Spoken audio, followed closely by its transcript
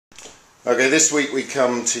Okay, this week we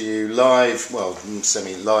come to you live, well,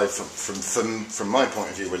 semi-live from my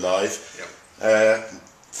point of view. We're live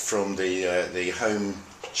from the home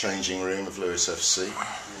changing room of Lewes FC.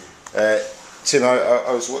 Tim,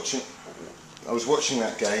 I was watching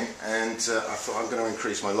that game, and I thought I'm going to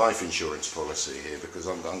increase my life insurance policy here because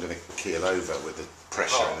I'm going to keel over with the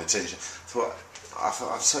pressure and the tension. I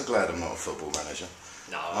thought I'm so glad I'm not a football manager.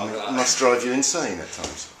 No, it must drive you insane at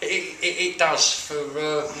times. It does for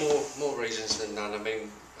more reasons than none. I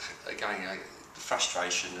mean, again, the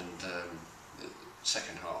frustration and the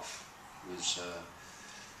second half was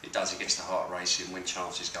it does. It gets the heart racing when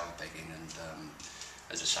chances go begging, and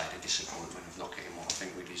as I say, the disappointment of not getting what I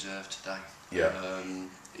think we deserved today.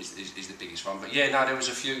 Is the biggest one. But yeah, no, there was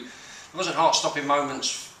a few. There wasn't heart-stopping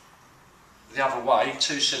moments the other way.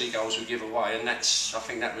 Two silly goals we give away, and I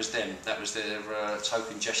think that was them. That was their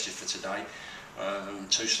token gesture for today.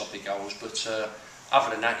 Two sloppy goals, but other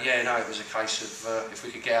than that, yeah, no, it was a case of if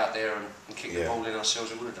we could get out there and kick the ball in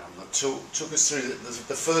ourselves, we would have done. But talk us through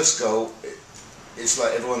the first goal. It's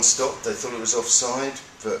like everyone stopped. They thought it was offside,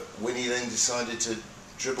 but Winnie then decided to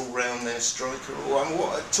dribble round their striker.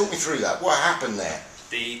 Talk me through that. What happened there?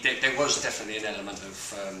 There was definitely an element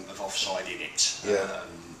of offside in it.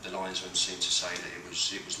 The linesman seemed to say that it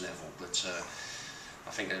was level, but I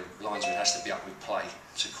think the linesman has to be up with play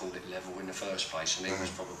to call it level in the first place, and he was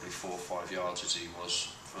probably 4 or 5 yards as he was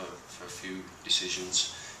for a few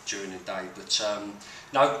decisions during the day. But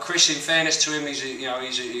no, Chris, in fairness to him, he's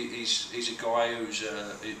a guy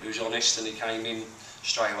who's honest, and he came in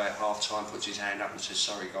straight away at half time, puts his hand up and says,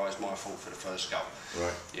 "Sorry guys, my fault for the first goal."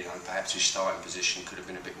 Right. You know, perhaps his starting position could have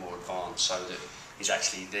been a bit more advanced so that he's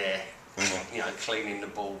actually there. You know, cleaning the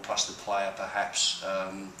ball plus the player perhaps.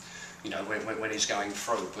 You know, when he's going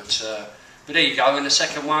through. But there you go. And the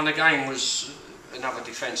second one again was another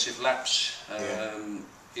defensive lapse.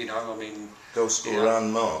 You know, I mean, goal scorer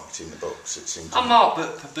unmarked in the box. It seemed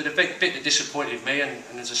unmarked, but a bit that disappointed me.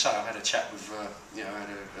 And as I say, I had a chat with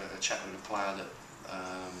a chat with a player that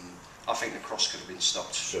I think the cross could have been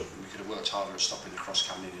stopped. Sure. We could have worked harder at stopping the cross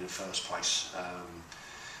coming in the first place.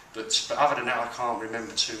 But other than that, I can't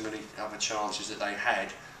remember too many other chances that they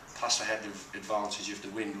had. Plus, they had the advantage of the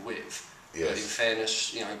wind width. Yes. But in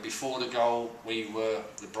fairness, you know, before the goal, we were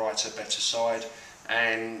the brighter, better side,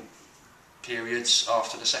 and periods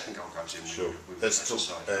after the second goal goes in, we were the better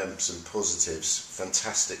side. Some positives.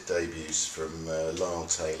 Fantastic debuts from Lyle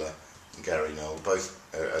Taylor and Gary Noel. Both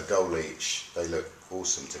a goal each. They look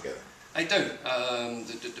awesome together. They do.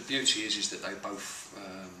 The beauty is that they both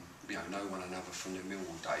know one another from the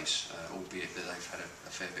Millwall days, albeit that they've had a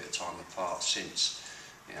fair bit of time apart since.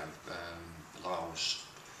 You know, Lyle's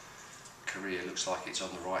career looks like it's on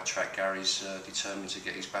the right track. Gary's determined to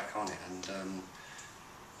get his back on it, and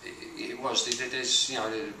there's you know,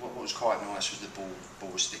 what was quite nice was the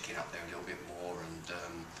ball was sticking up there a little bit more, and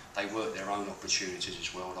they worked their own opportunities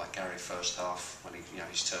as well. Like Gary first half when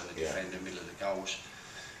he's turned the defender middle of the goals.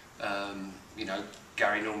 You know,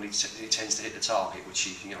 Gary normally he tends to hit the target, which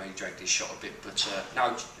he dragged his shot a bit. But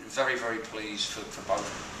no, very very pleased for both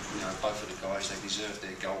both of the guys. They deserved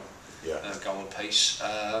their goal apiece.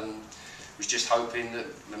 Was just hoping that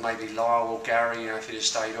maybe Lyle or Gary, if he'd have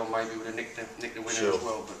stayed on, maybe would have nicked the winner as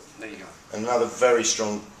well. But there you go. Another very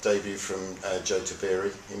strong debut from Joe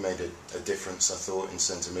Tabiri. He made a difference, I thought, in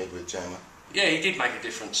centre mid with Jammer. Yeah, he did make a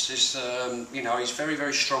difference. He's very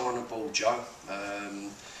very strong on the ball, Joe.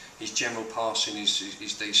 His general passing is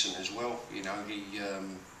decent as well. You know,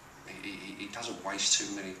 he doesn't waste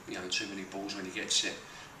too many balls when he gets it.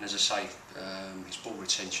 And as I say, his ball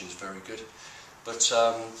retention is very good. But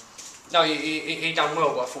no, he done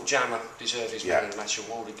well. But I thought Jammer deserved his man of the match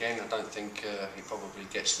award again. I don't think he probably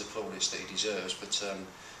gets the plaudits that he deserves. But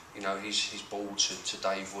his ball to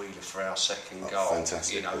Dave Wheeler for our second goal.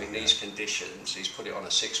 Fantastic. You know, in these conditions, he's put it on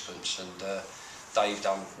a sixpence, and Dave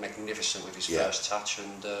done magnificent with his first touch,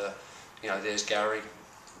 and there's Gary,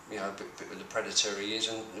 bit of the predator he is,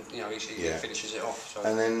 and he finishes it off. So.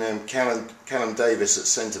 And then Callum Davis at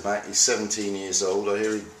centre back. He's 17 years old. I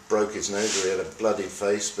hear he broke his nose, or he had a bloodied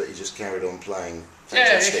face, but he just carried on playing.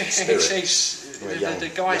 Fantastic spirit. The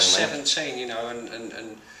guy's 17,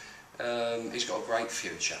 and he's got a great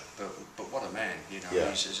future. But what a man,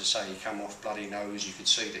 He's, as I say, he come off bloody nose. You could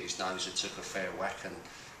see that his nose had took a fair whack and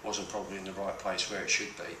wasn't probably in the right place where it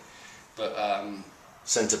should be. But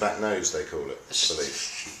centre back nose, they call it, I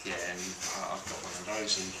believe. Yeah, and I've got one of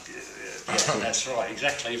those, and that's right,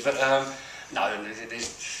 exactly. But no,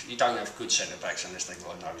 you don't have good centre backs unless they've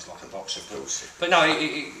got a nose like a boxer. But no,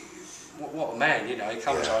 what a man, He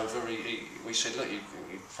comes over. We said, look,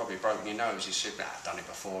 you've probably broken your nose. He said, I've done it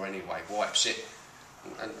before anyway. Wipes it.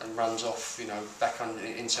 and runs off, you know, back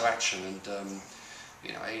into action. And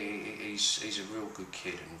you know, he's a real good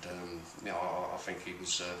kid, and you know, I think he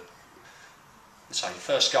was. Say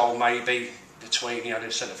first goal maybe between, you know,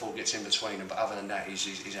 the centre forward gets in between them, but other than that,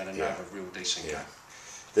 he's had another real decent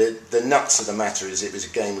game. The nuts of the matter is it was a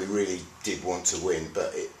game we really did want to win,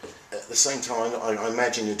 but at the same time, I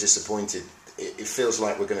imagine you're disappointed. It feels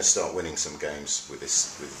like we're going to start winning some games with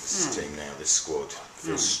this team now, this squad.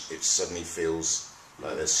 It suddenly feels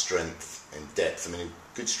like there's strength and depth. I mean,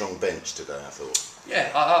 a good strong bench today, I thought.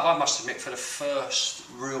 Yeah, I must admit, for the first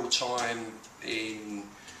real time in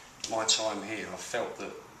my time here, I felt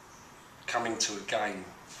that coming to a game,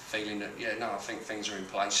 feeling that, I think things are in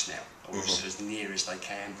place now, or as near as they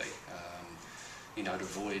can be. You know, the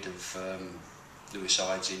void of Lewes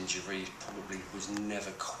Hyde's injury probably was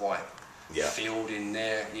never quite filled in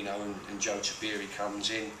there, you know, and Joe Tabiri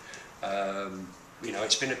comes in. You know,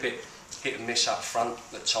 it's been a bit hit and miss up front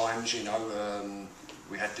at times, you know.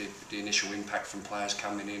 We had the initial impact from players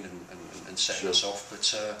coming in and setting us off,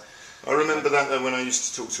 but I remember that though, when I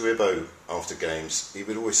used to talk to Ibo after games, he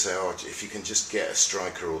would always say, "Oh, if you can just get a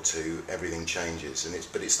striker or two, everything changes." And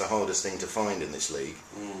it's the hardest thing to find in this league,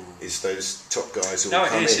 is those top guys who will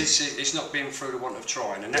come in. It's not been through the want of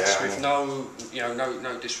trying, and that's with no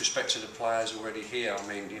disrespect to the players already here. I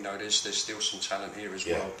mean, you know, there's still some talent here as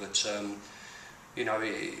well, but you know,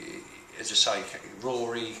 as I say,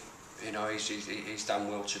 Rory, you know, he's done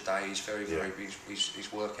well today. He's very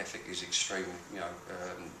his work ethic is extremely, you know,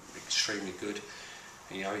 extremely good.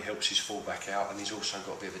 You know, he helps his fullback out, and he's also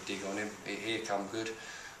got a bit of a dig on him. Here come good.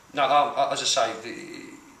 No, as I say,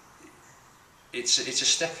 it's a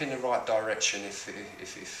step in the right direction if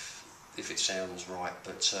it sounds right.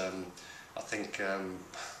 But I think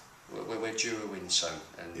we're due a win soon,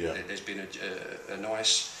 and there's been a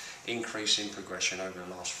nice increase in progression over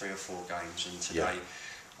the last 3 or 4 games, and today.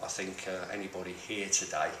 I think anybody here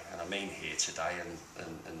today, and I mean here today, and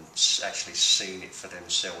actually seen it for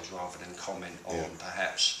themselves rather than comment on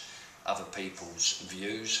perhaps other people's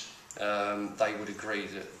views, they would agree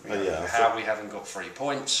that how we haven't got 3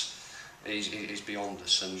 points is beyond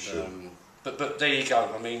us. And but there you go.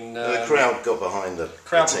 I mean, the crowd got behind the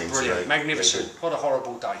crowd team was brilliant, today. magnificent. What a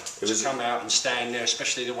horrible day to come out and stand there,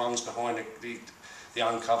 especially the ones behind the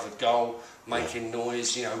uncovered goal, making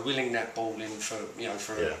noise, you know, willing that ball in for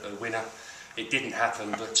a winner. It didn't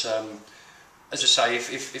happen, but as I say,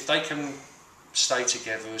 if they can stay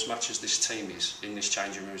together as much as this team is in this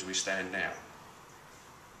changing room as we stand now,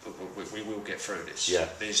 we will get through this. Yeah.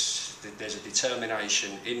 There's a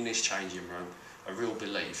determination in this changing room, a real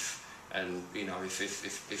belief, and you know,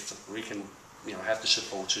 if we can, you know, have the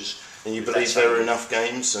supporters. And you believe there are enough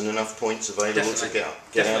games and enough points available to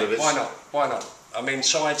get out of this? Why not? I mean,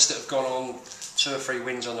 sides that have gone on 2 or 3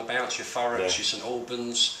 wins on the bounce, your Thurrocks, your St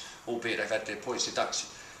Albans, albeit they've had their points deducted,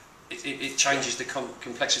 it changes the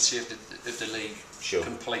complexity of the league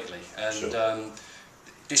completely. And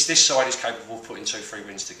this side is capable of putting 2 or 3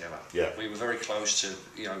 wins together. Yeah. We were very close to,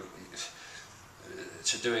 you know,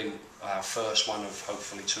 to doing our first one of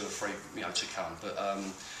hopefully 2 or 3, you know, to come. But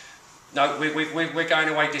no, we're going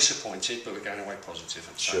away disappointed, but we're going away positive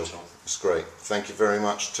at the same time. That's great. Thank you very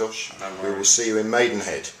much, Tosh. No worries. We will see you in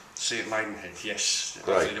Maidenhead. See you at Maidenhead, yes.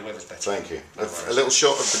 Great. Hopefully the weather's better. Thank you. No A little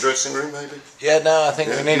shot of the dressing room, maybe? Yeah, no, I think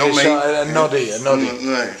we need a shot, a noddy. No. Yeah.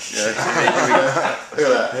 Look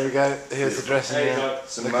at that. Here we go. Here's the dressing room.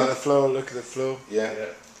 Look at the floor. Look at the floor. Yeah.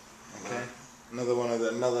 Okay. Another one of the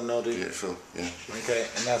another noddy. Beautiful. Yeah. Okay,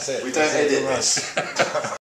 and that's it. We don't edit this.